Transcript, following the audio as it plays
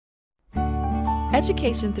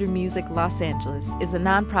Education Through Music Los Angeles is a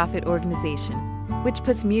nonprofit organization which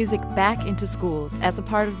puts music back into schools as a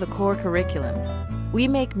part of the core curriculum. We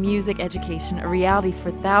make music education a reality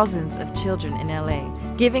for thousands of children in LA,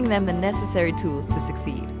 giving them the necessary tools to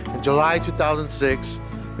succeed. In July 2006,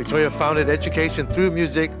 Victoria founded Education Through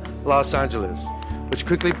Music Los Angeles, which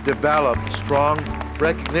quickly developed strong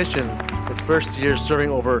recognition its first year, serving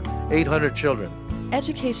over 800 children.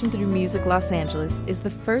 Education Through Music Los Angeles is the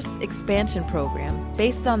first expansion program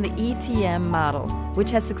based on the ETM model,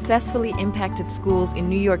 which has successfully impacted schools in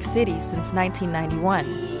New York City since 1991.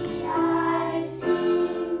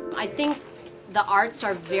 I think the arts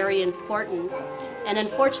are very important, and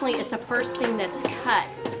unfortunately it's the first thing that's cut,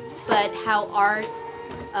 but how art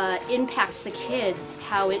impacts the kids,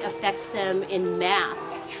 how it affects them in math,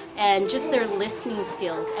 and just their listening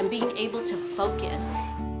skills and being able to focus.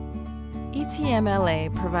 ETM-LA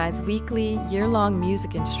provides weekly, year-long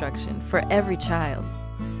music instruction for every child.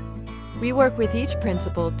 We work with each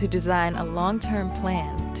principal to design a long-term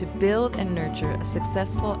plan to build and nurture a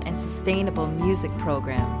successful and sustainable music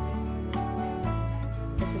program.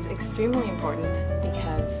 This is extremely important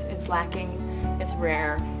because it's lacking, it's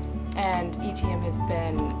rare, and ETM has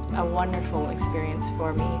been a wonderful experience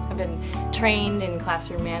for me. I've been trained in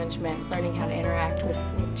classroom management, learning how to interact with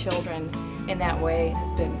children in that way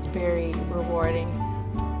has been very rewarding.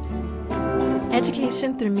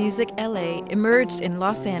 Education Through Music LA emerged in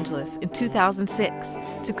Los Angeles in 2006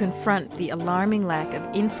 to confront the alarming lack of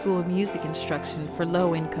in-school music instruction for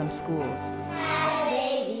low-income schools.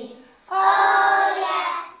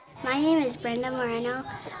 My name is Brenda Moreno.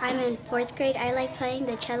 I'm in 4th grade. I like playing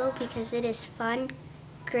the cello because it is fun,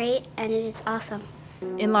 great, and it is awesome.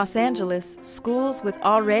 In Los Angeles, schools with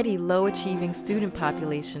already low-achieving student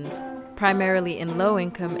populations, primarily in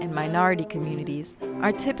low-income and minority communities,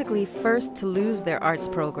 are typically first to lose their arts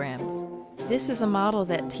programs. This is a model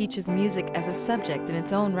that teaches music as a subject in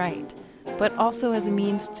its own right, but also as a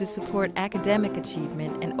means to support academic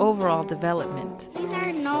achievement and overall development. These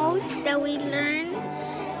are notes that we learn.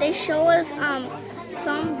 They show us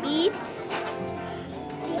some beats.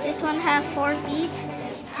 This one has 4 beats,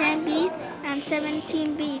 10 beats, and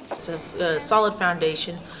 17 beats. It's a solid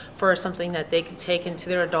foundation for something that they can take into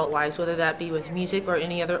their adult lives, whether that be with music or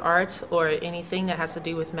any other art or anything that has to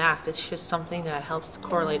do with math. It's just something that helps to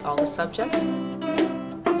correlate all the subjects.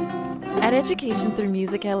 At Education Through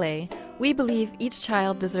Music LA, we believe each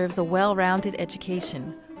child deserves a well-rounded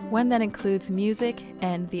education, one that includes music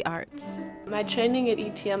and the arts. My training at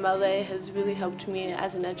ETM-LA has really helped me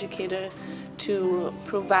as an educator to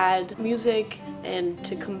provide music and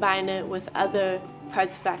to combine it with other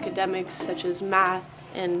parts of academics such as math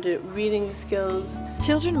and reading skills.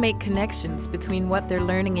 Children make connections between what they're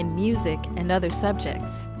learning in music and other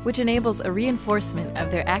subjects, which enables a reinforcement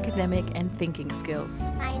of their academic and thinking skills.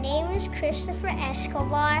 My name is Christopher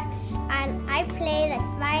Escobar, and I play the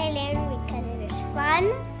violin because it is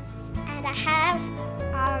fun, and I have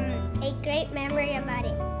a great memory about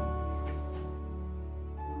it.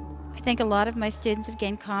 I think a lot of my students have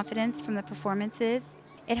gained confidence from the performances.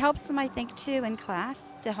 It helps them, I think, too, in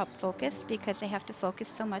class to help focus because they have to focus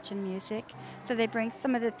so much in music. So they bring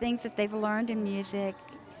some of the things that they've learned in music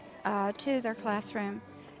to their classroom,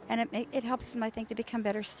 and it helps them, I think, to become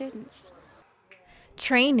better students.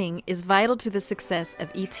 Training is vital to the success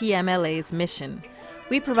of ETM-LA's mission.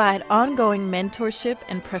 We provide ongoing mentorship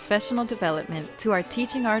and professional development to our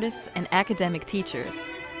teaching artists and academic teachers.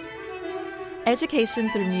 Education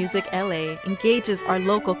Through Music LA engages our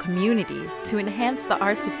local community to enhance the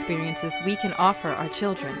arts experiences we can offer our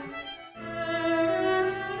children.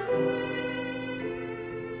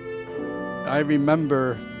 I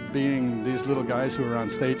remember being these little guys who are on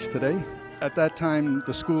stage today. At that time,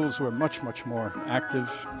 the schools were much, much more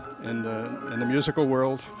active in the musical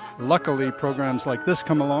world. Luckily, programs like this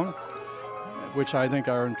come along, which I think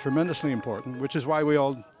are tremendously important, which is why we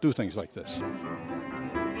all do things like this.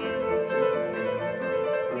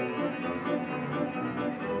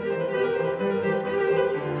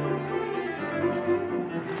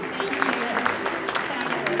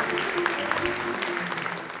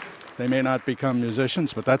 They may not become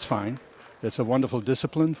musicians, but that's fine. It's a wonderful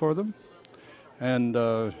discipline for them. And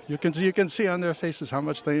you can see on their faces how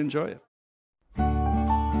much they enjoy it.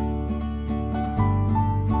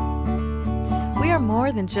 We are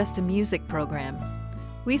more than just a music program.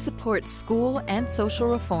 We support school and social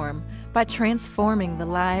reform by transforming the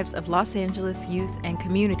lives of Los Angeles youth and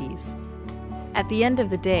communities. At the end of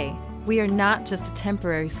the day, we are not just a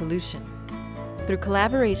temporary solution. Through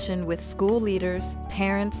collaboration with school leaders,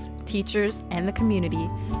 parents, teachers, and the community,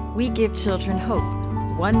 we give children hope,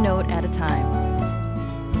 one note at a time.